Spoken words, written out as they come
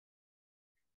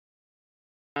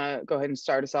to go ahead and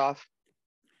start us off?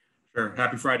 Sure.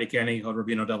 Happy Friday, Kenny. Hope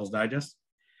Rubino Devil's Digest.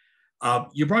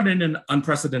 You brought in an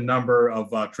unprecedented number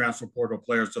of transfer portal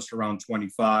players, just around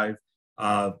 25.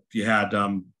 You had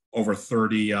over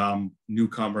 30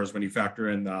 newcomers when you factor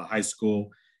in the high school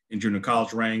and junior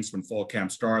college ranks. When fall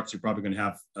camp starts, you're probably going to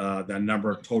have that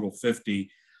number, total 50.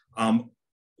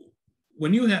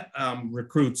 When you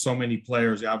recruit so many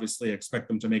players, you obviously expect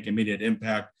them to make immediate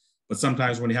impact. But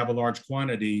sometimes when you have a large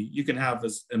quantity, you can have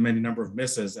as many number of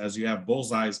misses as you have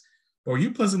bullseyes. But were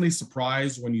you pleasantly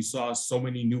surprised when you saw so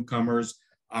many newcomers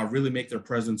really make their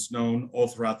presence known all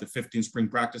throughout the 15 spring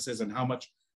practices? And how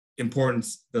much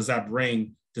importance does that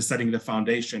bring to setting the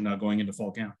foundation going into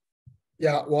fall camp?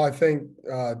 Yeah, well, I think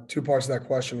two parts of that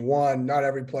question. One, not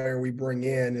every player we bring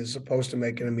in is supposed to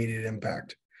make an immediate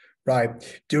impact, right?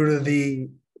 Due to the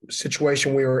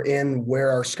situation we were in where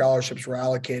our scholarships were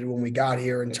allocated when we got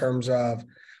here in terms of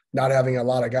not having a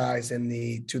lot of guys in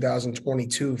the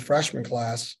 2022 freshman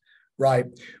class, right?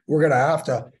 We're going to have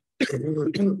to,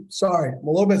 sorry, I'm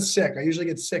a little bit sick. I usually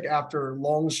get sick after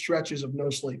long stretches of no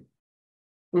sleep.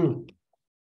 So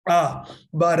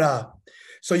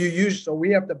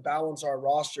we have to balance our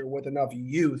roster with enough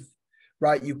youth,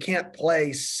 right? You can't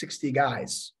play 60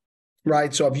 guys,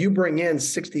 right? So if you bring in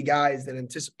 60 guys that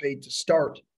anticipate to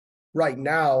start right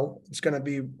now, it's going to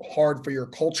be hard for your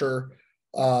culture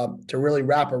to really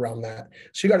wrap around that.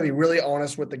 So you got to be really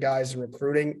honest with the guys in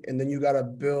recruiting, and then you got to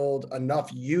build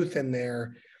enough youth in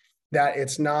there that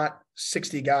it's not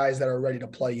 60 guys that are ready to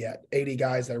play yet, 80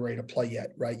 guys that are ready to play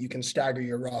yet, right? You can stagger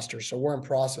your roster. So we're in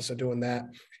process of doing that.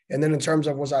 And then in terms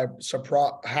of, was I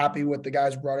happy with the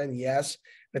guys brought in? Yes.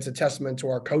 It's a testament to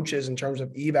our coaches in terms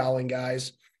of evaling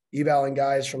guys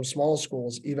from small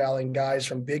schools, evaling guys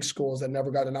from big schools that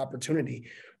never got an opportunity,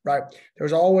 right?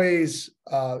 There's always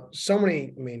so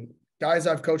many, guys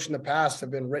I've coached in the past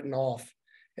have been written off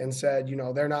and said,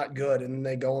 they're not good. And then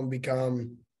they go and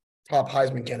become top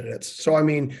Heisman candidates. So,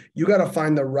 you got to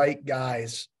find the right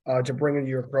guys to bring into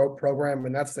your program.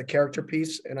 And that's the character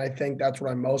piece. And I think that's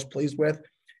what I'm most pleased with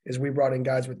is we brought in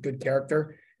guys with good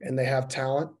character and they have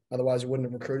talent. Otherwise, we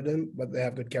wouldn't have recruited them, but they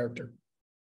have good character.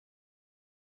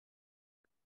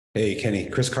 Hey, Kenny,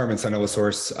 Chris Carmen, Son of a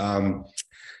Source. The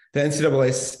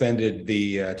NCAA suspended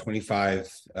the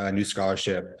 25 new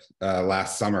scholarship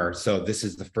last summer. So this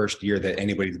is the first year that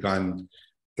anybody's gone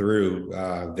through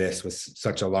this with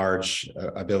such a large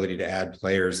ability to add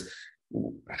players.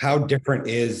 How different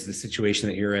is the situation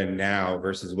that you're in now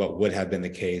versus what would have been the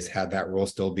case had that rule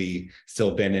still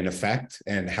been in effect?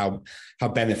 And how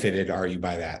benefited are you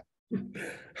by that?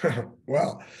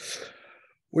 Well,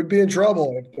 we'd be in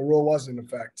trouble if the rule was in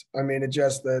effect. It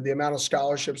just the amount of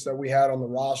scholarships that we had on the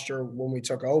roster when we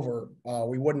took over,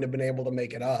 we wouldn't have been able to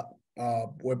make it up.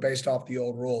 We're based off the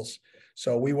old rules.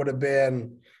 So we would have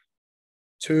been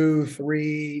 2,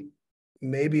 3,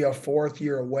 maybe a fourth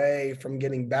year away from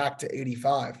getting back to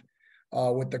 85.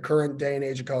 With the current day and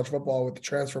age of college football, with the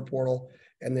transfer portal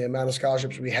and the amount of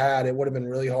scholarships we had, it would have been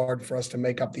really hard for us to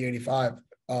make up the 85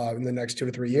 in the next 2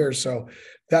 to 3 years. So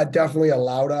that definitely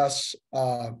allowed us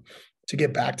to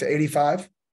get back to 85.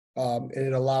 And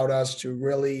it allowed us to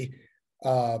really,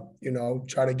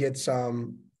 try to get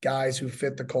some guys who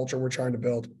fit the culture we're trying to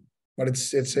build. But it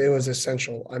was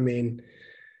essential.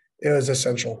 It was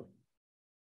essential.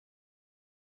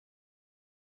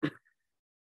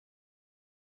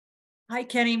 Hi,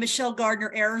 Kenny. Michelle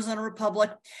Gardner, Arizona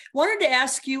Republic. Wanted to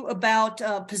ask you about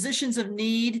positions of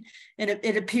need. And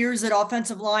it appears that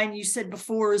offensive line, you said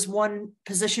before, is one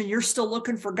position. You're still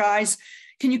looking for guys.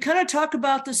 Can you kind of talk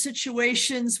about the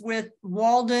situations with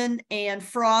Walden and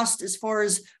Frost as far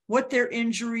as what their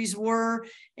injuries were?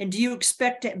 And do you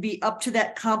expect to be up to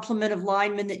that complement of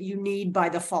linemen that you need by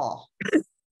the fall?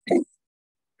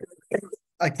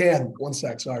 I can. One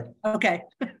sec. Sorry. Okay.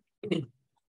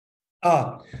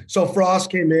 So Frost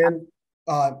came in.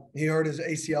 He hurt his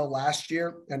ACL last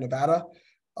year in Nevada.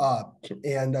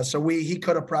 So he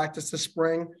could have practiced this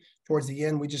spring. Towards the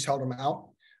end, we just held him out.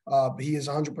 But he is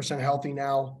 100% healthy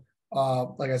now.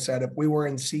 Like I said, if we were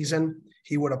in season,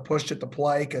 he would have pushed it to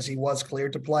play because he was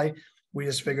cleared to play. We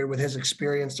just figured with his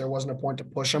experience, there wasn't a point to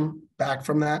push him back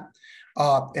from that.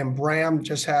 And Bram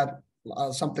just had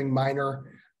something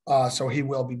minor, so he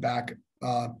will be back.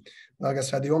 Like I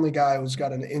said, the only guy who's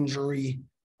got an injury,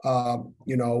 we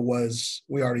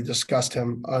already discussed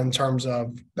him in terms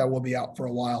of that will be out for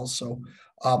a while. So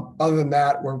other than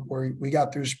that, we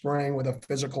got through spring with a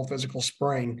physical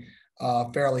spring,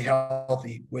 fairly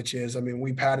healthy, which is,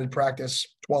 we padded practice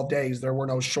 12 days. There were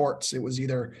no shorts. It was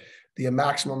either the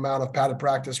maximum amount of padded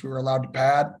practice we were allowed to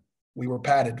pad. We were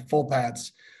padded, full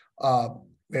pads.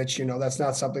 which, that's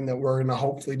not something that we're going to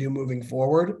hopefully do moving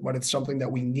forward, but it's something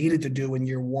that we needed to do in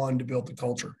year one to build the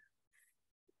culture.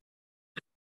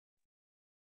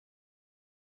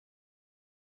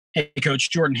 Hey,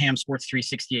 Coach, Jordan Ham, Sports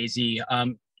 360 AZ.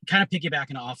 Kind of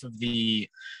piggybacking off of the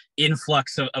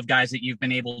influx of guys that you've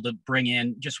been able to bring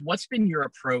in, just what's been your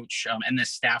approach and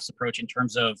this staff's approach in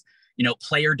terms of,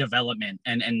 player development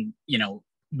and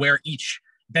where each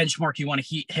benchmark you want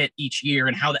to hit each year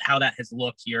and how that has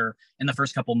looked here in the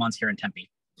first couple of months here in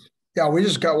Tempe? Yeah, we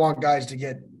just want guys to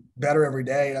get better every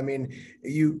day. I mean,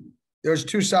 there's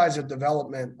two sides of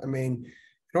development. I mean,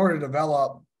 in order to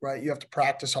develop, right, you have to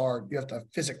practice hard. You have to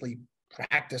physically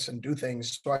practice and do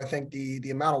things. So I think the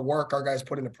amount of work our guys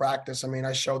put into practice, I mean,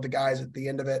 I showed the guys at the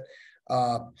end of it,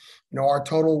 our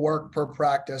total work per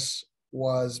practice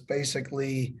was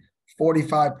basically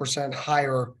 45%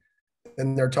 higher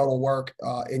than their total work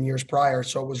in years prior.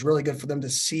 So it was really good for them to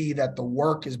see that the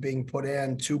work is being put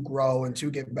in to grow and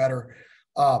to get better.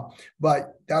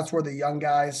 But that's where the young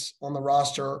guys on the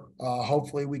roster,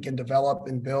 hopefully we can develop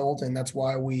and build. And that's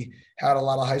why we had a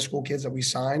lot of high school kids that we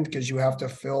signed, because you have to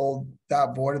fill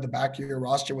that void at the back of your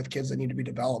roster with kids that need to be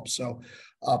developed. So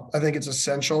I think it's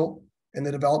essential in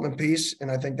the development piece. And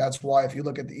I think that's why, if you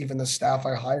look at even the staff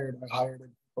I hired a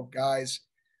group of guys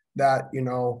that,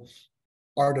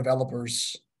 are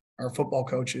developers, our football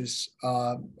coaches,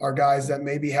 are guys that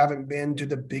maybe haven't been to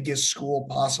the biggest school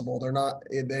possible.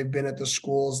 They've been at the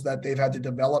schools that they've had to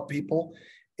develop people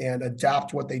and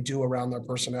adapt what they do around their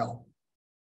personnel.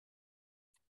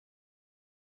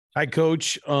 Hi,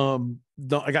 Coach.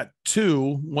 I got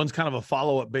two. One's kind of a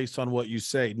follow-up based on what you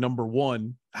say. Number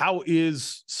one, how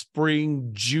is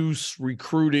spring juice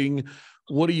recruiting?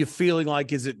 What are you feeling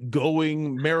like? Is it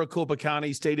going Maricopa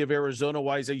County, state of Arizona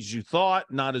wise as you thought?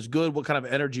 Not as good? What kind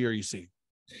of energy are you seeing?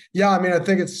 Yeah, I mean, I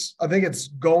think it's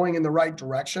going in the right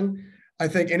direction. I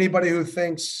think anybody who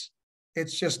thinks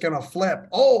it's just going to flip,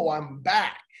 oh, I'm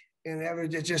back, and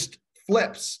it just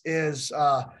flips is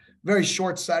very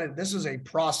short-sighted. This is a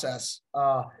process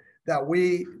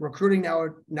that recruiting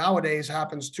nowadays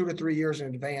happens 2 to 3 years in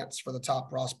advance for the top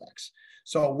prospects.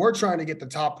 So we're trying to get the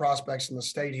top prospects in the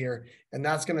state here, and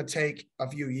that's going to take a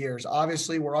few years.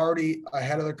 Obviously, we're already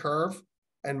ahead of the curve,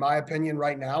 in my opinion,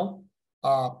 right now.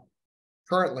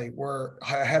 Currently, we're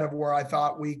ahead of where I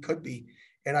thought we could be,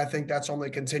 and I think that's only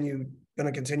going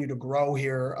to continue to grow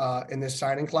here in this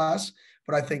signing class.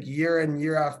 But I think year in,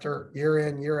 year after, year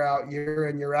in, year out,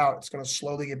 it's going to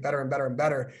slowly get better and better and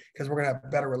better, because we're going to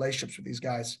have better relationships with these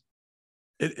guys.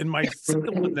 And my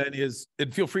second one then is,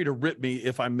 and feel free to rip me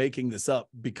if I'm making this up,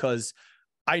 because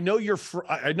I know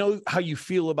I know how you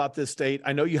feel about this state.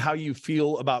 I know how you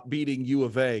feel about beating U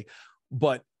of A,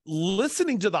 but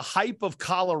listening to the hype of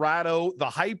Colorado,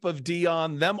 the hype of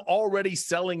Dion, them already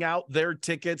selling out their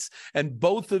tickets, and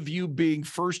both of you being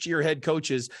first-year head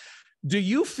coaches, do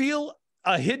you feel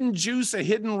a hidden juice, a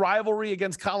hidden rivalry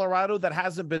against Colorado that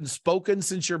hasn't been spoken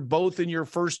since you're both in your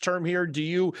first term here?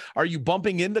 Are you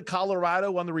bumping into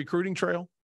Colorado on the recruiting trail?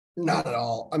 Not at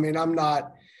all. I mean,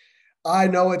 I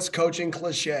know it's coaching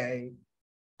cliche.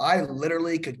 I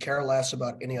literally could care less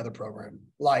about any other program.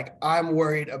 Like, I'm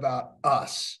worried about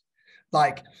us.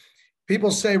 Like,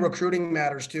 people say recruiting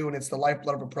matters too, and it's the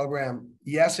lifeblood of a program.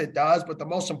 Yes, it does. But the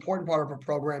most important part of a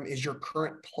program is your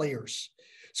current players.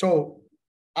 So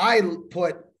I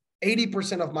put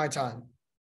 80% of my time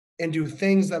into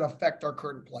things that affect our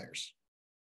current players.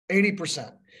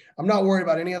 80%. I'm not worried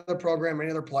about any other program,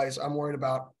 any other place. I'm worried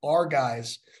about our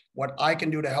guys, what I can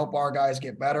do to help our guys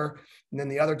get better. And then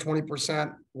the other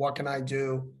 20%, what can I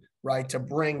do, right, to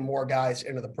bring more guys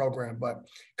into the program? But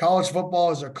college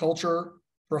football is a culture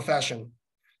profession.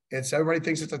 Everybody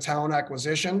thinks it's a talent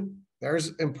acquisition. There's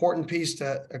an important piece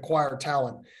to acquire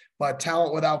talent, but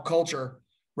talent without culture,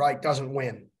 right, doesn't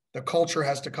win. The culture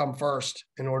has to come first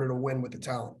in order to win with the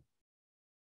talent.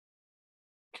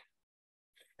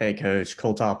 Hey, Coach,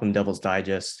 Cole Topham, Devil's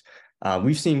Digest.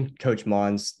 We've seen Coach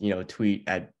Mons, tweet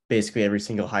at basically every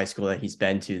single high school that he's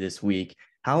been to this week.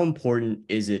 How important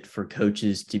is it for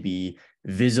coaches to be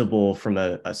visible from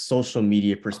a social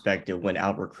media perspective when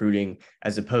out recruiting,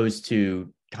 as opposed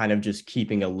to kind of just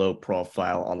keeping a low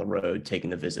profile on the road, taking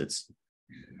the visits?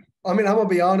 I mean, I'm going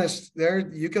to be honest,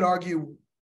 you could argue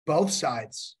both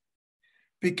sides,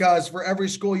 because for every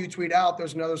school you tweet out,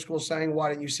 there's another school saying, why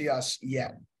didn't you see us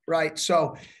yet? Right.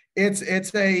 So it's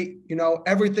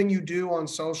everything you do on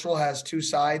social has two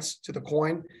sides to the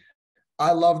coin.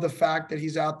 I love the fact that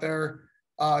he's out there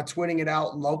tweeting it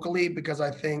out locally, because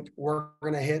I think we're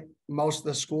going to hit most of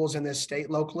the schools in this state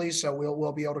locally. So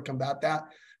we'll be able to combat that.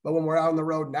 But when we're out on the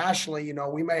road nationally,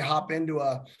 we may hop into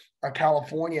a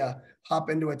California hop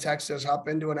into a Texas, hop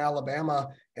into an Alabama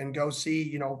and go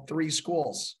see, 3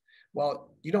 schools. Well,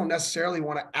 you don't necessarily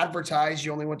want to advertise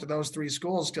you only went to those 3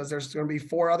 schools, because there's going to be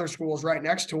 4 other schools right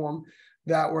next to them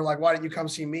that were like, why didn't you come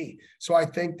see me? So I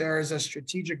think there is a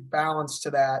strategic balance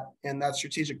to that. And that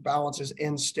strategic balance is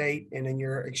in state and in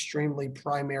your extremely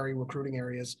primary recruiting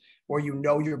areas where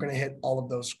you're going to hit all of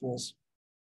those schools.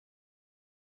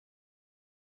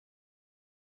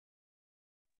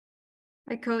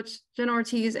 Hi, Coach. Jen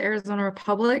Ortiz, Arizona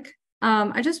Republic.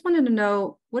 I just wanted to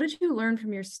know, what did you learn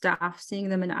from your staff seeing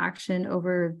them in action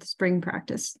over the spring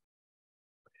practice?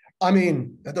 I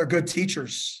mean, that they're good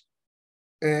teachers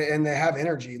and they have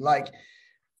energy. Like,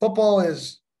 football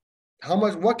is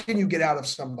what can you get out of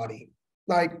somebody?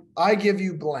 Like, I give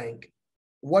you blank.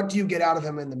 What do you get out of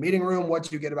him in the meeting room? What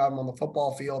do you get about him on the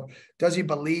football field? Does he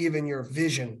believe in your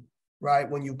vision, right?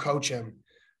 When you coach him,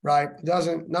 right?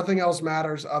 Nothing else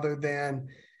matters other than,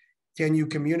 can you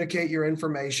communicate your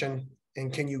information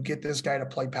and can you get this guy to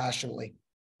play passionately,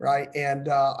 right? And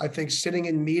I think sitting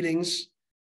in meetings,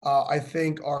 I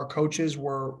think our coaches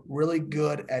were really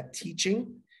good at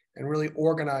teaching and really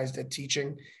organized at teaching.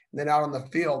 And then out on the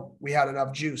field, we had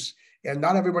enough juice. And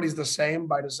not everybody's the same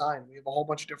by design. We have a whole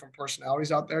bunch of different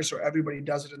personalities out there, so everybody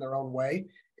does it in their own way.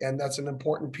 And that's an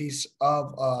important piece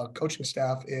of coaching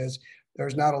staff is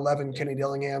there's not 11 Kenny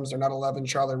Dillinghams, there's not 11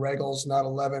 Charlie Regals, not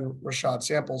 11 Rashad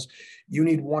Samples. You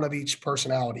need one of each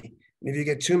personality. And if you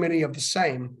get too many of the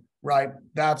same, right,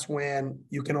 that's when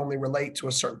you can only relate to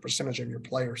a certain percentage of your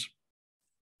players.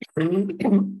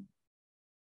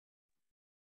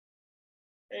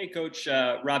 Hey, Coach,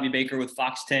 Robbie Baker with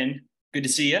Fox 10. Good to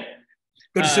see you.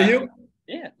 Good to see you.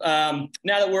 Yeah. Now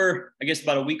that we're, I guess,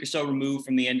 about a week or so removed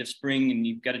from the end of spring and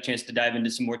you've got a chance to dive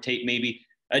into some more tape, maybe,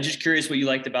 just curious what you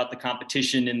liked about the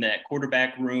competition in that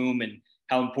quarterback room and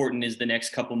how important is the next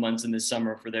couple months in the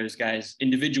summer for those guys'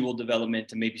 individual development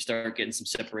to maybe start getting some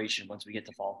separation once we get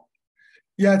to fall.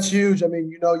 Yeah, it's huge. I mean,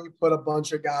 you put a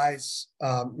bunch of guys,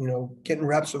 getting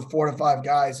reps with 4 to 5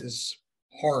 guys is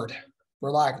hard, for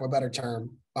lack of a better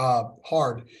term,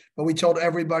 hard. But we told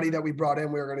everybody that we brought in,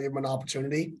 we were going to give them an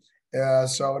opportunity. And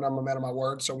I'm a man of my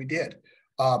word. So we did.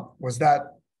 Was that,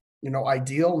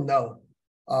 ideal? No.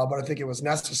 But I think it was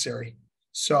necessary.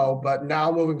 So, but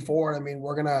now moving forward, I mean,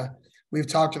 we've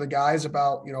talked to the guys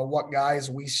about, what guys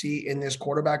we see in this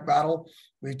quarterback battle.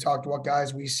 We've talked what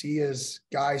guys we see as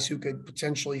guys who could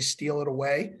potentially steal it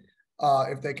away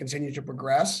if they continue to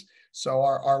progress. So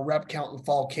our rep count in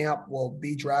fall camp will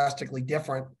be drastically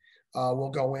different.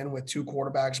 We'll go in with 2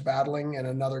 quarterbacks battling and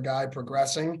another guy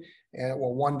progressing, and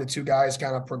 1 to 2 guys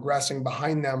kind of progressing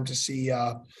behind them to see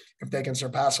if they can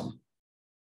surpass them.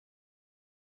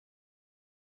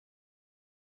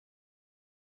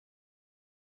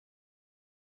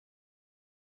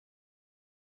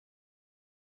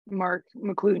 Mark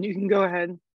McLuhan, you can go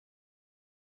ahead.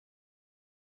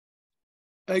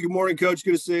 Hey, good morning, Coach.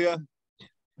 Good to see you.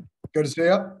 Good to see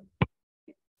you.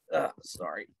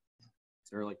 Sorry,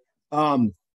 it's early.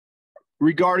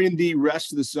 Regarding the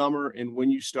rest of the summer and when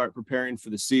you start preparing for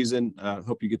the season,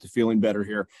 hope you get to feeling better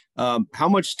here. How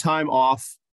much time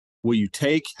off will you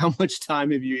take? How much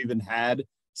time have you even had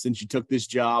since you took this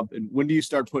job? And when do you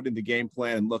start putting in the game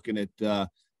plan and looking at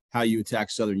how you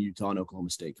attack Southern Utah and Oklahoma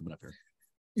State coming up here?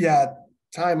 Yeah,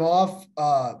 time off.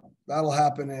 That'll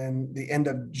happen in the end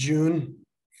of June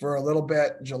for a little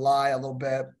bit, July a little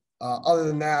bit. Other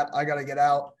than that, I got to get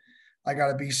out. I got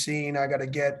to be seen. I got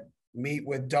to meet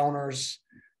with donors,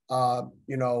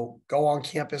 go on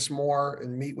campus more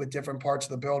and meet with different parts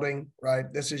of the building, right?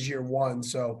 This is year 1.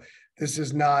 So this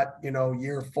is not,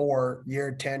 year 4,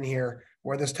 year 10 here,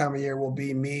 where this time of year will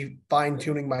be me fine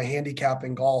tuning my handicap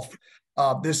in golf.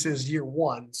 This is year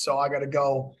 1. So I got to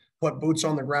go put boots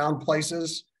on the ground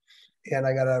places, and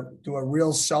I got to do a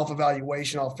real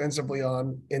self-evaluation offensively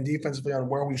and defensively on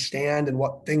where we stand and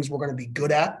what things we're going to be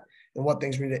good at and what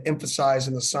things we need to emphasize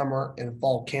in the summer and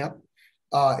fall camp.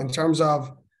 In terms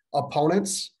of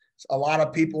opponents, a lot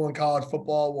of people in college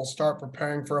football will start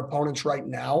preparing for opponents right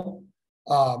now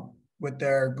with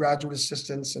their graduate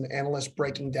assistants and analysts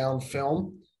breaking down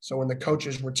film. So when the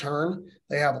coaches return,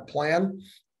 they have a plan.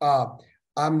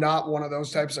 I'm not one of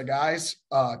those types of guys.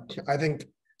 I think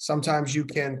sometimes you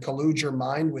can collude your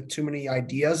mind with too many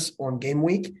ideas on game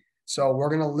week. So we're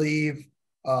going to leave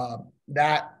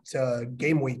that to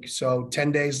game week. So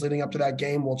 10 days leading up to that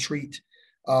game, we'll treat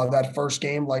that first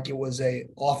game like it was a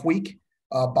off week,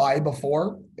 bye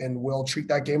before, and we'll treat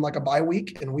that game like a bye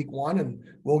week in week 1, and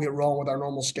we'll get rolling with our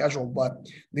normal schedule. But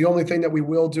the only thing that we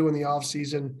will do in the off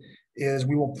season is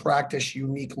we will practice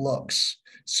unique looks.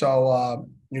 So,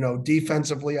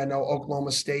 defensively, I know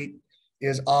Oklahoma State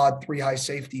is odd 3 high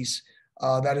safeties.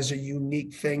 That is a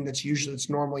unique thing it's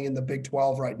normally in the Big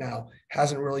 12 right now.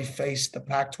 Hasn't really faced the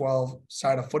Pac-12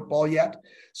 side of football yet.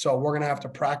 So we're going to have to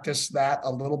practice that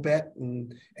a little bit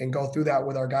and go through that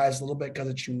with our guys a little bit because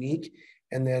it's unique.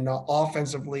 And then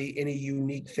offensively, any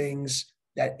unique things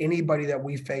that anybody that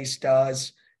we face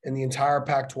does in the entire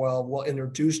Pac-12 will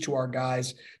introduce to our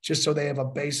guys just so they have a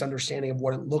base understanding of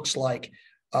what it looks like.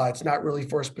 It's not really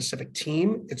for a specific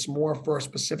team. It's more for a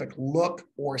specific look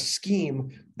or scheme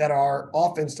that our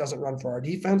offense doesn't run for our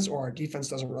defense or our defense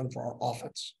doesn't run for our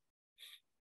offense.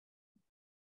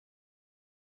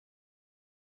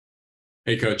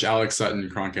 Hey, Coach, Alex Sutton,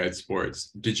 Cronkite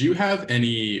Sports. Did you have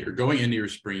any, or going into your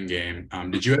spring game,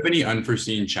 did you have any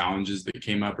unforeseen challenges that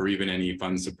came up or even any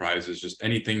fun surprises, just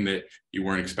anything that you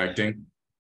weren't expecting?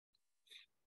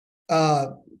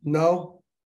 No,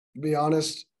 to be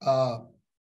honest.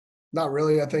 Not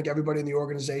really. I think everybody in the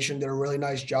organization did a really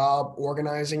nice job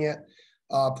organizing it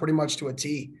pretty much to a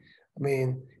T. I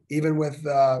mean, even with,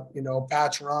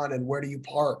 patch run and where do you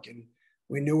park, and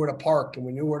we knew where to park and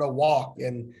we knew where to walk,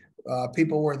 and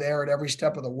people were there at every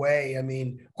step of the way. I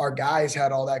mean, our guys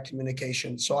had all that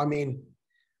communication. So, I mean,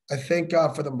 I think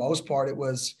for the most part, it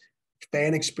was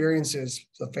fan experiences.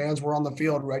 The fans were on the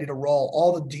field ready to roll.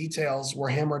 All the details were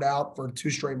hammered out for 2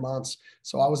 straight months.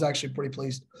 So I was actually pretty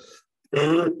pleased.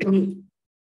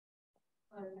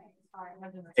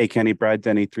 Hey, Kenny, Brad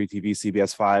Denny, 3TV,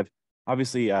 CBS 5.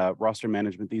 Obviously, roster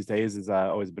management these days is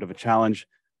always a bit of a challenge.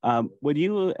 Would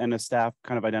you and a staff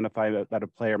kind of identify that a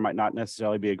player might not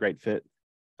necessarily be a great fit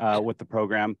with the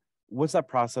program? What's that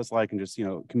process like? And just,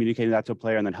 communicating that to a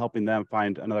player and then helping them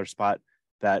find another spot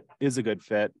that is a good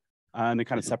fit. And then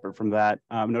kind of separate from that,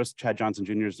 notice Chad Johnson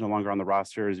Jr. is no longer on the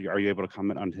roster. Are you able to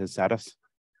comment on his status?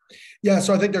 Yeah,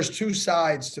 so I think there's 2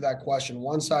 sides to that question.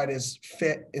 One side is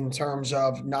fit in terms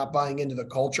of not buying into the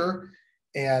culture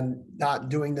and not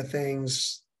doing the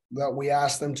things that we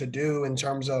ask them to do in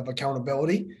terms of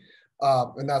accountability.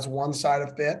 And that's one side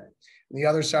of fit. And the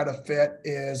other side of fit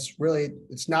is really,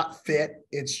 it's not fit.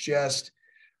 It's just,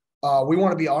 we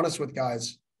want to be honest with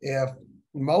guys. If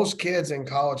most kids in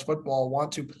college football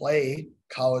want to play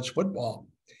college football,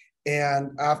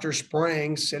 and after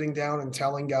spring, sitting down and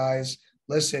telling guys,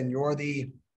 listen, you're the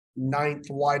 9th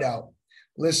wideout.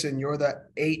 Listen, you're the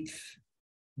 8th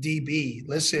DB.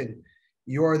 Listen,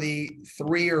 you're the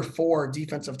 3 or 4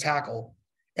 defensive tackle.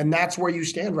 And that's where you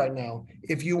stand right now.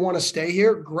 If you want to stay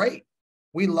here, great.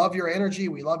 We love your energy.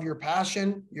 We love your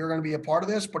passion. You're going to be a part of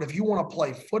this. But if you want to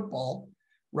play football,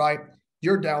 right,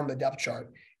 you're down the depth chart.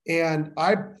 And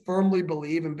I firmly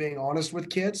believe in being honest with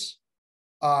kids.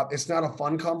 It's not a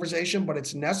fun conversation, but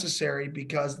it's necessary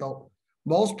because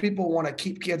most people want to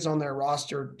keep kids on their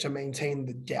roster to maintain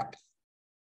the depth,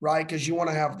 right? Because you want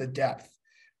to have the depth.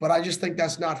 But I just think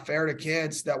that's not fair to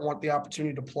kids that want the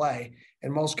opportunity to play.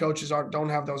 And most coaches don't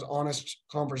have those honest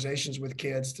conversations with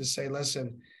kids to say,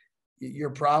 listen,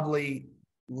 you're probably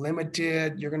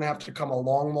limited. You're going to have to come a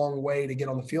long, long way to get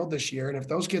on the field this year. And if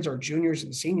those kids are juniors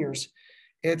and seniors,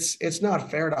 it's not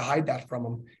fair to hide that from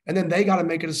them. And then they got to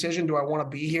make a decision. Do I want to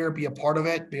be here, be a part of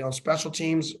it, be on special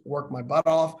teams, work my butt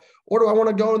off? Or do I want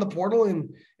to go in the portal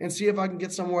and see if I can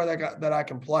get somewhere that I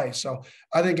can play? So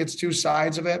I think it's 2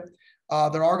 sides of it.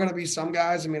 There are going to be some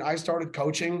guys. I mean, I started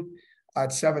coaching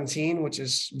at 17, which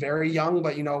is very young,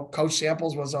 but, Coach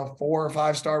Samples was a 4 or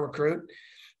 5-star recruit,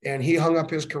 and he hung up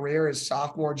his career his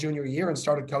sophomore, junior year and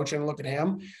started coaching. And look at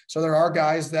him. So there are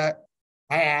guys that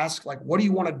I ask, like, what do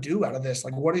you want to do out of this?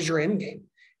 Like, what is your end game?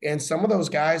 And some of those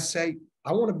guys say,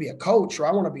 I want to be a coach, or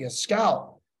I want to be a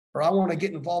scout, or I want to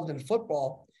get involved in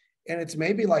football. And it's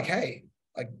maybe like, hey,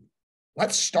 like,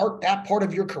 let's start that part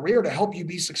of your career to help you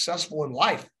be successful in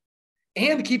life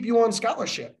and keep you on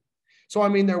scholarship. So, I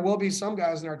mean, there will be some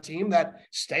guys in our team that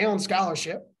stay on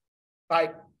scholarship,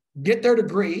 like get their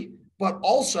degree, but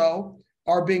also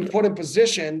are being put in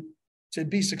position to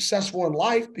be successful in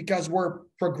life because we're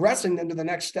progressing them to the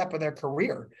next step of their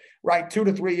career, right? 2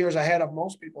 to 3 years ahead of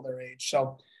most people their age.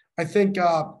 So I think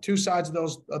 2 sides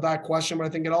of that question, but I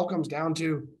think it all comes down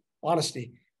to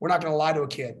honesty. We're not going to lie to a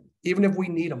kid, even if we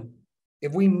need them.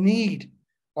 If we need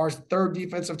our 3rd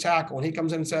defensive tackle and he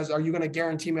comes in and says, are you going to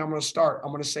guarantee me I'm going to start?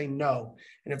 I'm going to say no.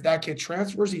 And if that kid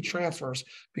transfers, he transfers,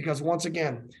 because once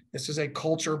again, this is a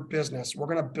culture business. We're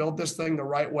going to build this thing the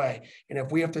right way. And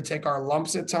if we have to take our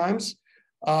lumps at times,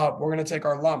 we're going to take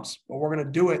our lumps, but we're going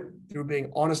to do it through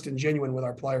being honest and genuine with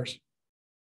our players.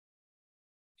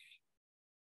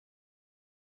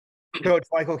 Coach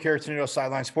Michael Caratanito,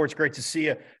 Sideline Sports. Great to see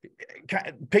you.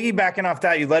 Piggybacking off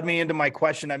that, you led me into my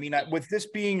question. I mean, with this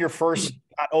being your first,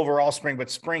 not overall spring,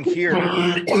 but spring here,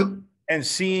 and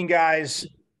seeing guys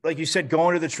like you said,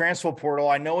 going to the transfer portal.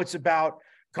 I know it's about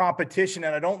competition,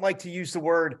 and I don't like to use the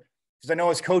word, because I know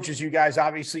as coaches, you guys,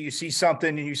 obviously you see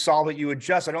something and you solve it, you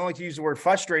adjust. I don't like to use the word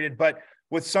frustrated, but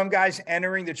with some guys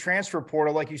entering the transfer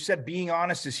portal, like you said, being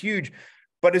honest is huge.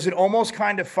 But is it almost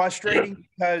kind of frustrating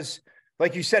because,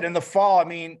 like you said, in the fall, I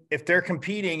mean, if they're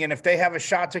competing and if they have a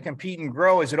shot to compete and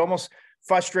grow, is it almost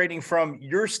frustrating from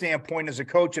your standpoint as a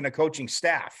coach and a coaching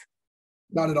staff?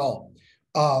 Not at all.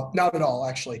 Not at all,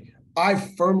 actually. I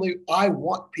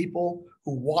want people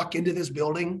who walk into this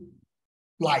building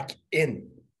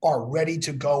are ready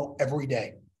to go every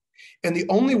day. And the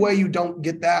only way you don't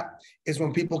get that is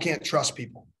when people can't trust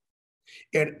people.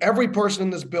 And every person in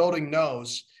this building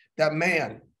knows that,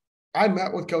 man, I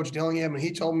met with Coach Dillingham and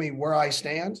he told me where I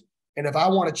stand. And if I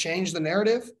want to change the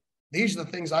narrative, these are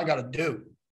the things I got to do.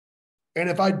 And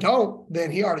if I don't,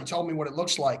 then he already told me what it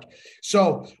looks like.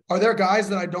 So are there guys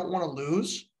that I don't want to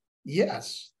lose?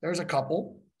 Yes, there's a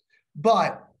couple.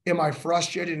 But am I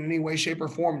frustrated in any way, shape, or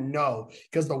form? No,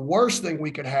 because the worst thing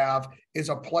we could have is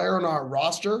a player on our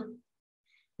roster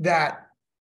that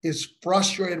is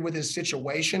frustrated with his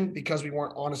situation because we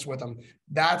weren't honest with him.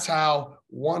 That's how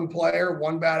one player,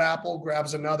 one bad apple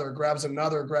grabs another.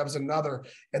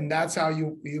 And that's how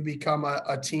you become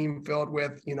a team filled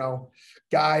with,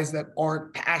 guys that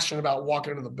aren't passionate about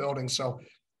walking into the building. So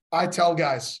I tell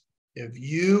guys, if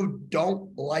you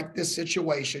don't like this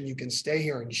situation, you can stay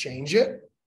here and change it,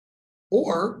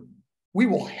 or we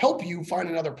will help you find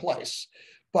another place.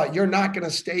 But you're not going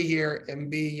to stay here and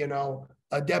be,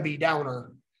 a Debbie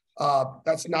Downer.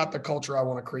 That's not the culture I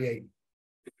want to create.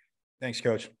 Thanks,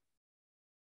 Coach.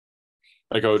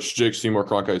 Hey, Coach. Jake Seymour,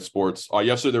 Cronkite Sports.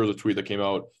 Yesterday, there was a tweet that came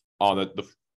out that the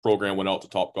program went out to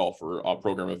Topgolf for a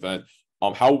program event.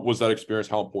 How was that experience?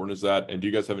 How important is that? And do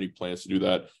you guys have any plans to do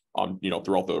that,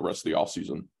 throughout the rest of the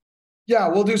offseason? Yeah,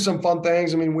 we'll do some fun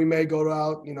things. I mean, we may go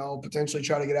out, potentially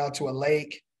try to get out to a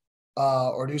lake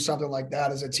or do something like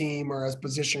that as a team or as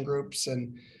position groups.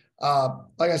 And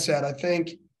like I said, I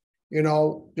think,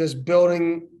 just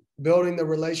building the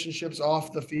relationships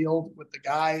off the field with the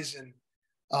guys. And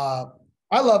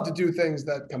I love to do things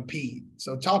that compete.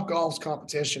 So Topgolf's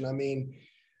competition. I mean,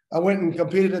 I went and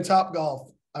competed in Topgolf.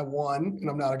 I won, and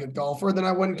I'm not a good golfer. Then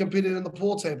I went and competed in the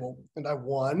pool table, and I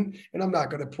won, and I'm not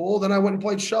good at pool. Then I went and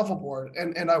played shuffleboard,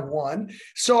 and I won.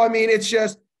 So, I mean, it's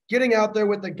just getting out there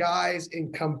with the guys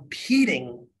and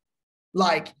competing.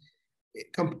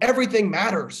 Everything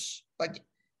matters.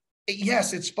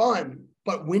 Yes, it's fun,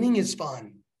 but winning is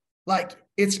fun.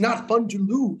 It's not fun to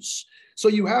lose. So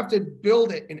you have to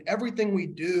build it, and everything we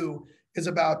do is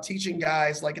about teaching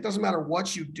guys, it doesn't matter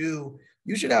what you do,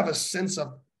 you should have a sense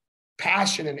of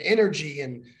passion and energy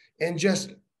and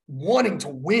just wanting to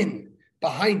win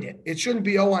behind it. It shouldn't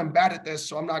be, oh, I'm bad at this,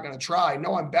 so I'm not going to try.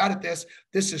 No, I'm bad at this.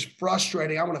 This is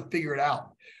frustrating. I'm going to figure it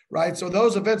out, right? So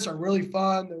those events are really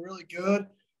fun. They're really good,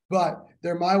 but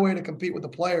they're my way to compete with the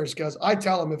players, because I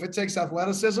tell them if it takes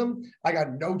athleticism, I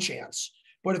got no chance.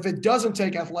 But if it doesn't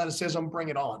take athleticism, bring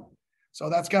it on. So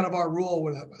that's kind of our rule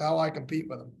with how I compete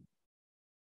with them.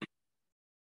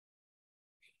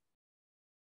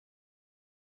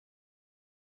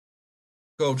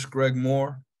 Coach Greg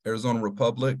Moore, Arizona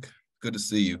Republic. Good to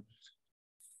see you.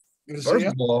 Good to see you. First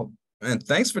of all, man,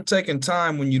 thanks for taking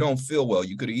time when you don't feel well.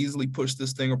 You could have easily pushed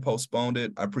this thing or postponed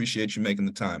it. I appreciate you making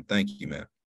the time. Thank you, man. Of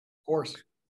course.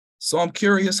 So I'm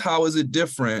curious, how is it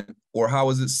different, or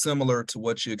how is it similar to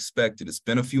what you expected? It's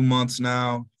been a few months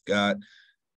now, got,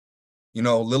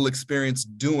 little experience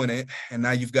doing it, and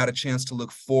now you've got a chance to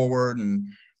look forward and,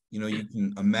 you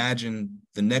can imagine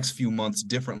the next few months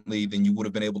differently than you would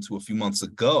have been able to a few months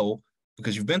ago,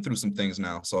 because you've been through some things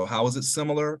now. So how is it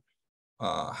similar?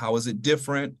 How is it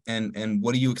different? And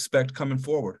what do you expect coming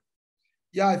forward?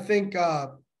 Yeah, I think,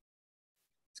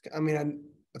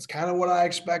 it's kind of what I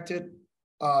expected,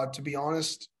 to be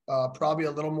honest. Probably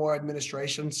a little more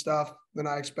administration stuff than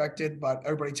I expected, but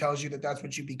everybody tells you that that's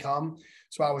what you become.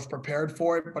 So I was prepared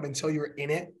for it, but until you're in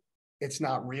it, it's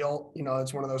not real.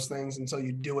 It's one of those things, until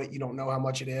you do it, you don't know how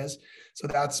much it is. So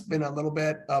that's been a little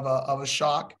bit of a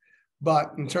shock.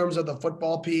 But in terms of the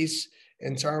football piece,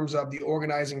 in terms of the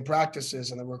organizing practices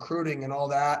and the recruiting and all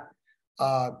that,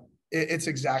 it's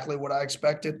exactly what I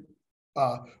expected.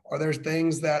 Are there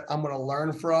things that I'm going to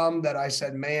learn from that I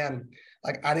said, man,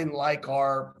 I didn't like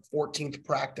our 14th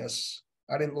practice.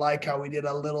 I didn't like how we did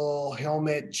a little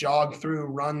helmet jog through,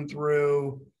 run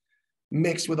through,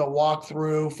 mixed with a walk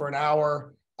through for an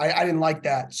hour. I didn't like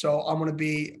that. So I'm going to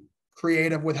be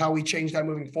creative with how we change that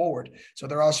moving forward. So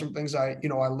there are some things I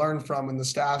learned from, and the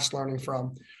staff's learning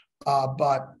from.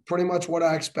 But pretty much what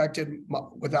I expected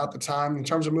without the time. In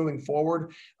terms of moving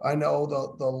forward, I know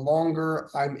the longer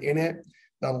I'm in it,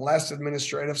 the less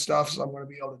administrative stuff I'm going to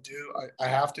be able to do. I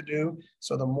have to do.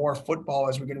 So the more football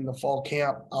as we get into fall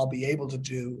camp, I'll be able to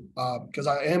do because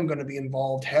I am going to be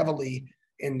involved heavily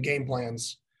in game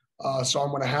plans. So I'm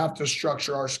going to have to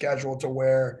structure our schedule to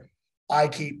where I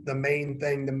keep the main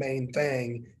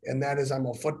thing, and that is I'm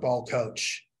a football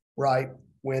coach, right,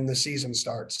 when the season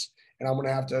starts. And I'm going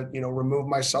to have to, remove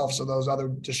myself so those other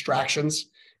distractions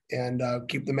and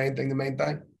keep the main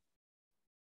thing.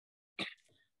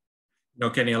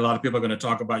 Kenny, a lot of people are going to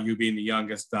talk about you being the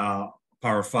youngest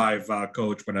Power 5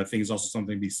 coach, but I think it's also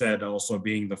something to be said, also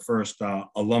being the first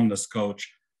alumnus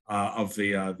coach of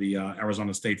the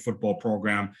Arizona State football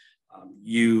program.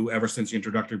 You, ever since the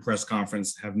introductory press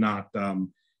conference, have not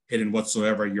hidden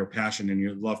whatsoever your passion and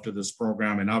your love to this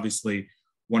program. And obviously,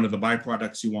 one of the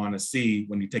byproducts you want to see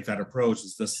when you take that approach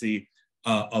is to see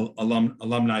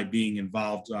alumni being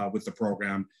involved with the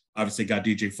program. Obviously, got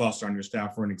DJ Foster on your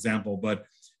staff for an example, but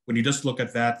when you just look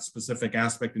at that specific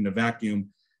aspect in the vacuum,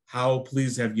 how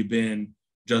pleased have you been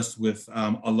just with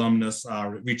alumnus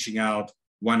reaching out,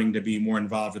 wanting to be more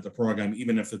involved with the program,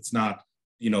 even if it's not,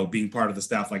 being part of the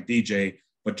staff like DJ,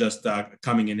 but just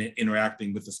coming in and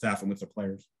interacting with the staff and with the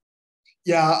players?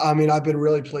 Yeah, I mean, I've been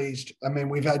really pleased. I mean,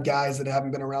 we've had guys that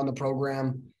haven't been around the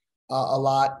program a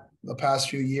lot the past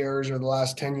few years or the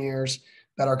last 10 years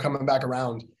that are coming back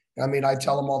around. I mean, I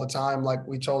tell them all the time, like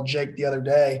we told Jake the other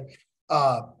day,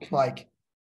 like,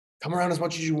 come around as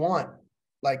much as you want.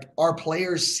 Like, our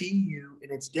players see you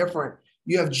and it's different.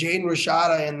 You have Jaden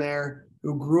Rashada in there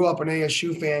who grew up an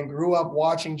ASU fan, grew up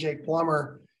watching Jake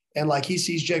Plummer, and like he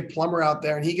sees Jake Plummer out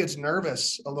there and he gets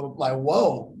nervous a little, like,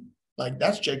 whoa, like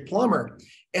that's Jake Plummer.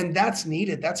 And that's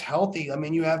needed. That's healthy. I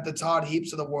mean, you have the Todd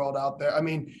Heaps of the world out there. I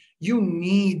mean, you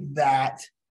need that,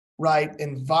 right,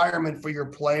 environment for your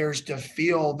players to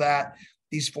feel that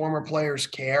these former players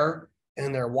care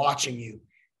and they're watching you.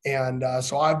 And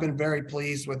so I've been very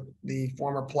pleased with the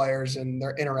former players and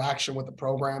their interaction with the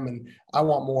program, and I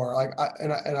want more.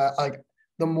 Like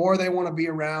the more they want to be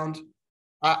around,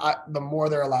 the more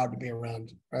they're allowed to be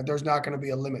around. Right? There's not going to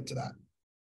be a limit to that.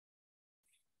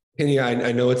 Kenny,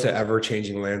 I know it's an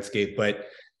ever-changing landscape, but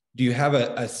do you have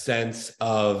a sense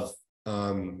of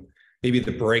maybe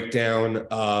the breakdown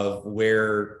of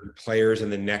where players in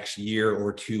the next year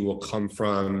or two will come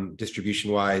from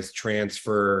distribution-wise,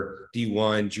 transfer,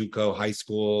 D1, JUCO, high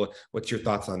school? What's your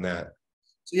thoughts on that?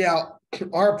 So yeah,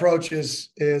 our approach is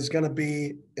going to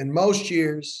be, in most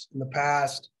years in the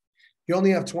past, you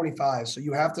only have 25, so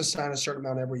you have to sign a certain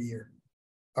amount every year.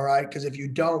 All right, because if you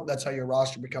don't, that's how your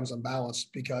roster becomes unbalanced,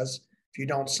 because if you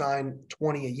don't sign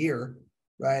 20 a year,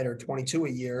 right, or 22 a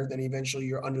year, then eventually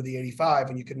you're under the 85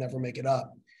 and you could never make it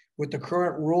up. With the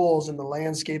current rules and the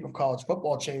landscape of college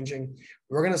football changing,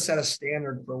 we're going to set a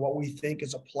standard for what we think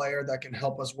is a player that can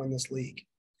help us win this league.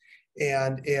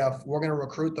 And if we're going to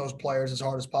recruit those players as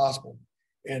hard as possible,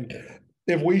 and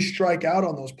if we strike out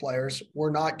on those players,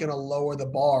 we're not going to lower the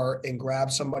bar and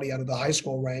grab somebody out of the high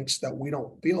school ranks that we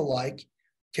don't feel like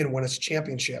can win us a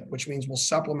championship, which means we'll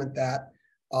supplement that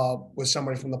with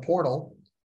somebody from the portal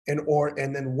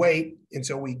and then wait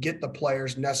until we get the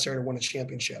players necessary to win a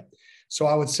championship. So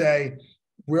I would say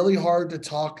really hard to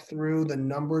talk through the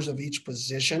numbers of each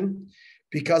position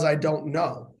because I don't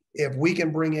know. If we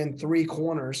can bring in 3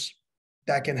 corners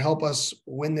that can help us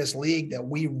win this league that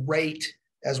we rate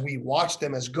as we watch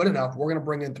them as good enough, we're going to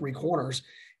bring in 3 corners.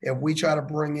 If we try to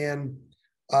bring in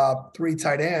 3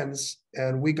 tight ends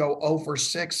and we go 0 for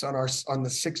 6 on the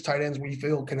 6 tight ends we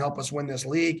feel can help us win this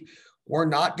league, we're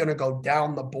not going to go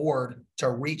down the board to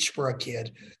reach for a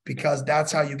kid, because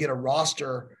that's how you get a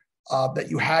roster that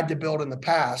you had to build in the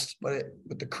past. But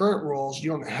with the current rules, you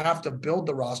don't have to build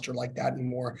the roster like that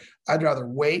anymore. I'd rather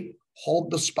wait,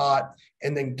 hold the spot,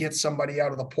 and then get somebody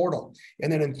out of the portal.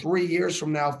 And then in 3 years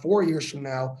from now, 4 years from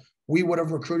now, we would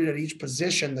have recruited at each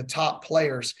position the top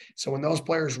players. So when those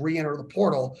players re-enter the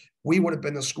portal, we would have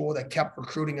been the school that kept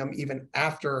recruiting them even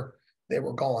after they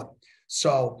were gone.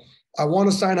 So I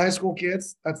want to sign high school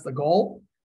kids. That's the goal.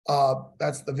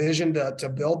 That's the vision to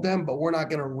build them, but we're not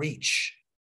going to reach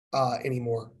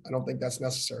anymore. I don't think that's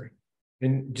necessary.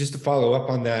 And just to follow up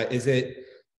on that, is it,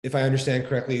 if I understand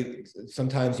correctly,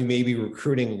 sometimes you may be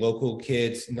recruiting local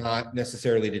kids, not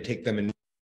necessarily to take them in?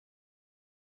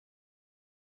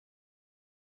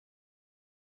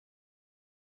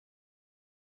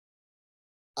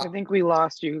 I think we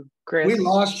lost you, Chris. We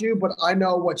lost you, but I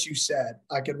know what you said.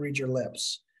 I could read your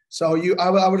lips. So I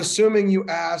would assuming you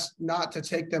asked not to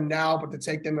take them now, but to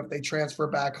take them if they transfer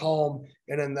back home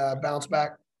and then bounce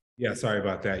back. Yeah, sorry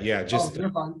about that. Yeah, just you're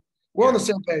fine. We're on the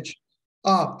same page.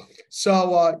 Yeah,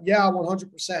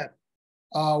 100%.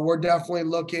 We're definitely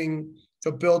looking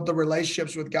to build the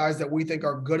relationships with guys that we think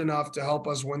are good enough to help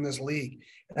us win this league.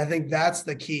 And I think that's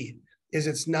the key, is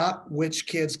it's not which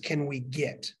kids can we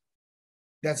get.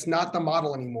 That's not the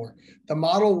model anymore. The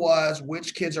model was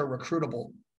which kids are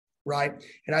recruitable, right?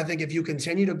 And I think if you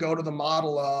continue to go to the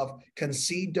model of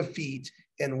concede defeat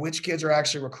and which kids are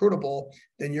actually recruitable,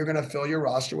 then you're going to fill your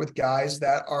roster with guys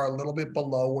that are a little bit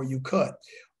below where you could.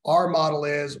 Our model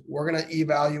is we're going to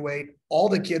evaluate all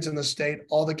the kids in the state,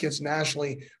 all the kids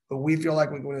nationally, who we feel like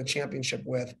we can win a championship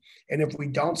with. And if we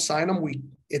don't sign them,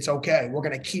 it's okay. We're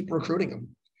going to keep recruiting them.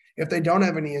 If they don't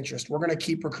have any interest, we're going to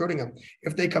keep recruiting them.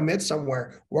 If they commit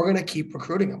somewhere, we're going to keep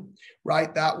recruiting them,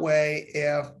 right? That way,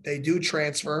 if they do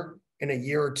transfer in a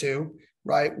year or two,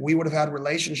 right, we would have had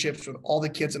relationships with all the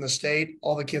kids in the state,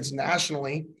 all the kids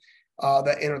nationally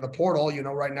that enter the portal. You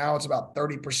know, right now it's about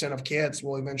 30% of kids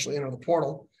will eventually enter the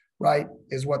portal, right,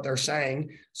 is what they're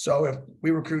saying. So if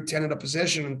we recruit 10 at a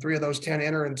position and 3 of those 10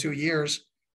 enter in 2 years,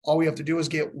 all we have to do is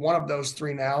get one of those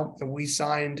 3 now, and we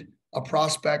signed a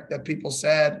prospect that people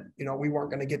said, you know, we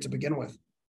weren't going to get to begin with.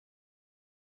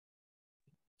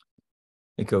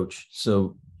 Hey, Coach.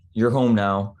 So you're home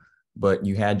now, but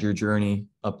you had your journey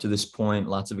up to this point,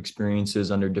 lots of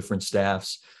experiences under different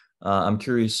staffs. I'm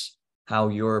curious how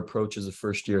your approach as a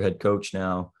first-year head coach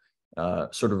now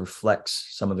sort of reflects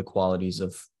some of the qualities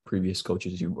of previous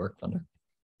coaches you worked under.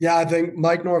 Yeah, I think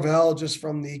Mike Norvell, just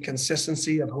from the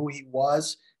consistency of who he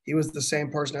was the same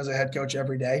person as a head coach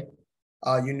every day.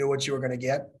 You knew what you were going to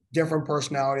get. Different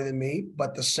personality than me,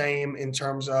 but the same in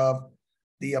terms of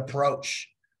the approach.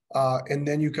 And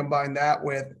then you combine that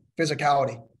with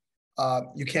physicality.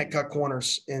 You can't cut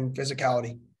corners in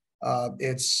physicality.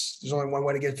 There's only one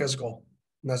way to get physical,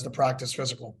 and that's to practice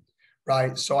physical,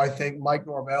 right? So I think Mike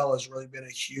Norvell has really been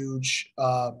a huge,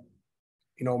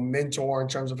 mentor in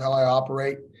terms of how I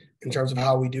operate, in terms of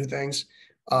how we do things.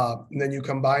 And then you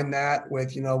combine that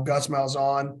with, Gus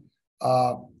Malzahn,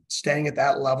 staying at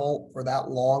that level for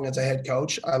that long as a head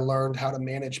coach. I learned how to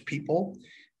manage people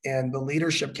and the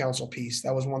leadership council piece.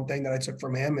 That was one thing that I took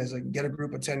from him, is get a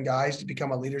group of 10 guys to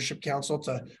become a leadership council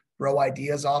to throw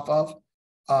ideas off of,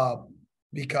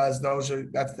 because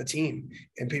that's the team,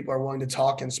 and people are willing to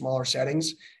talk in smaller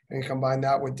settings. And combine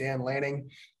that with Dan Lanning,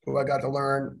 who I got to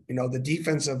learn, the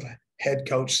defensive head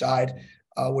coach side,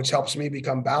 which helps me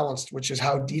become balanced, which is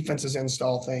how defenses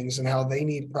install things and how they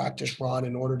need practice run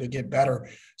in order to get better.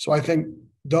 So I think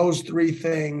those 3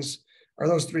 things, or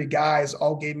those 3 guys,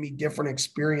 all gave me different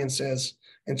experiences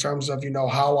in terms of,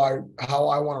 how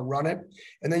I want to run it.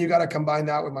 And then you got to combine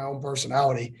that with my own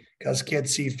personality, because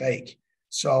kids see fake.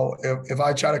 So if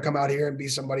I try to come out here and be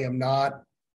somebody I'm not,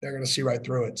 they're going to see right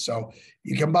through it. So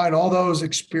you combine all those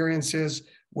experiences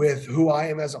with who I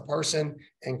am as a person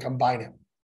and combine it.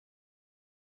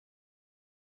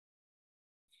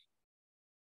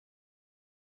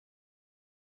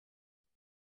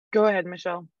 Go ahead,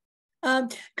 Michelle.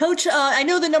 Coach, I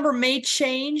know the number may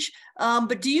change,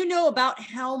 but do you know about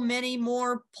how many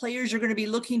more players you're going to be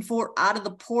looking for out of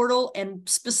the portal, and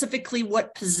specifically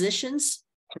what positions?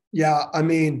 Yeah, I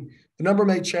mean, the number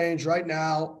may change. Right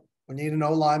now, we need an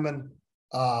O lineman.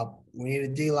 We need a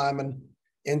D lineman,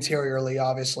 interiorly,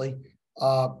 obviously,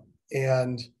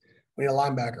 and we need a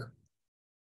linebacker.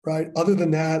 Right. Other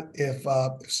than that, if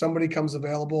somebody comes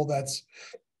available that's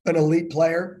an elite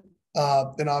player,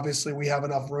 then obviously we have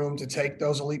enough room to take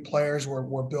those elite players.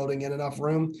 We're building in enough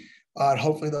room.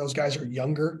 Hopefully those guys are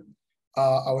younger.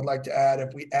 I would like to add,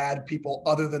 if we add people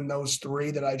other than those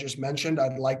 3 that I just mentioned,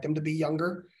 I'd like them to be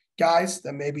younger guys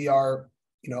that maybe are,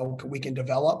 we can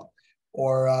develop,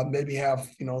 or maybe have,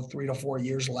 3 to 4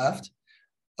 years left,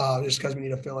 just because we need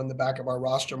to fill in the back of our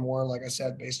roster more. Like I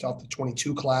said, based off the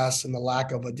 22 class and the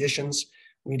lack of additions,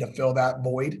 we need to fill that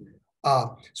void.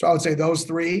 So I would say those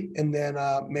 3, and then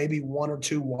maybe 1 or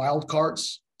 2 wild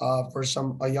cards for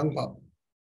a young pup.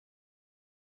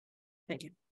 Thank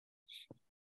you.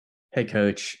 Hey,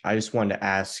 Coach, I just wanted to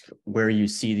ask where you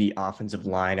see the offensive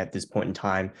line at this point in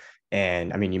time.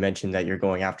 And I mean, you mentioned that you're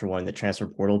going after one in the transfer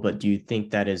portal, but do you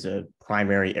think that is a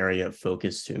primary area of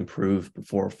focus to improve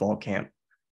before fall camp?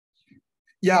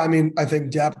 Yeah, I mean, I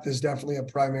think depth is definitely a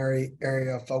primary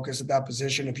area of focus at that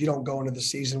position. If you don't go into the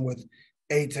season with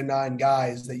 8 to 9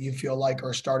 guys that you feel like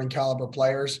are starting caliber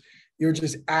players, you're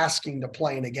just asking to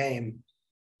play in a game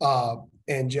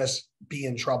and just be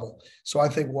in trouble. So I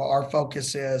think what our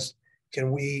focus is,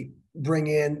 can we bring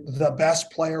in the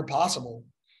best player possible?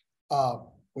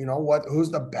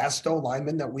 Who's the best O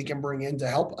lineman that we can bring in to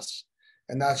help us?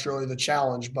 And that's really the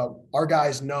challenge. But our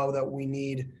guys know that we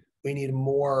need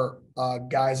more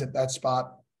guys at that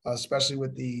spot especially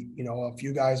with the, a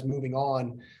few guys moving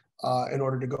on in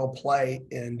order to go play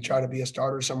and try to be a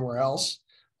starter somewhere else.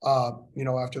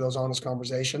 After those honest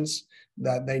conversations,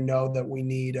 that they know that we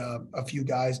need a few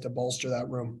guys to bolster that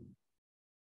room.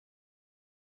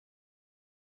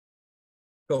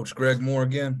 Coach Greg Moore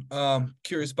again.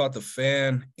 Curious about the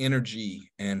fan energy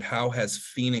and how has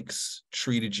Phoenix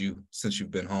treated you since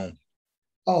you've been home?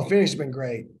 Oh, Phoenix has been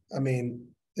great. I mean,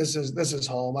 this is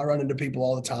home. I run into people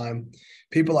all the time.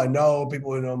 People I know,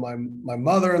 people who know my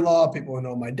mother-in-law, people who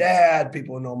know my dad,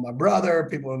 people who know my brother,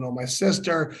 people who know my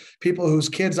sister, people whose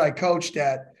kids I coached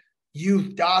at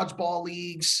youth dodgeball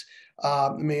leagues.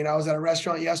 I was at a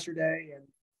restaurant yesterday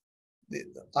and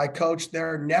I coached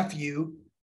their nephew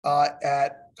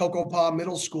at Cocoa Paw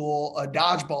Middle School, a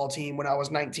dodgeball team when I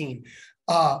was 19.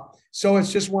 So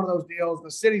it's just one of those deals.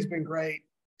 The city's been great.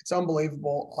 It's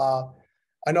unbelievable.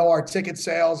 I know our ticket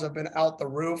sales have been out the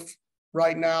roof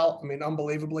right now.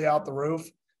 Unbelievably out the roof,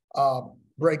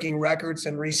 breaking records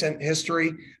in recent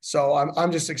history. So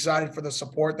I'm just excited for the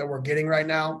support that we're getting right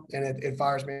now, and it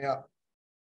fires me up.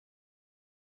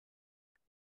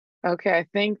 Okay, I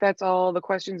think that's all the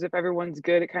questions. If everyone's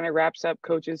good, it kind of wraps up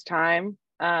Coach's time.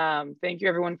 Thank you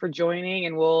everyone for joining,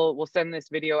 and we'll send this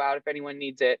video out if anyone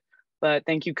needs it. But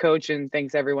thank you, Coach, and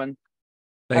thanks everyone.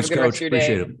 Thanks, Have a good Coach. rest of your day.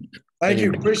 Appreciate it. Thank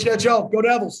you. Appreciate y'all. Go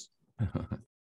Devils.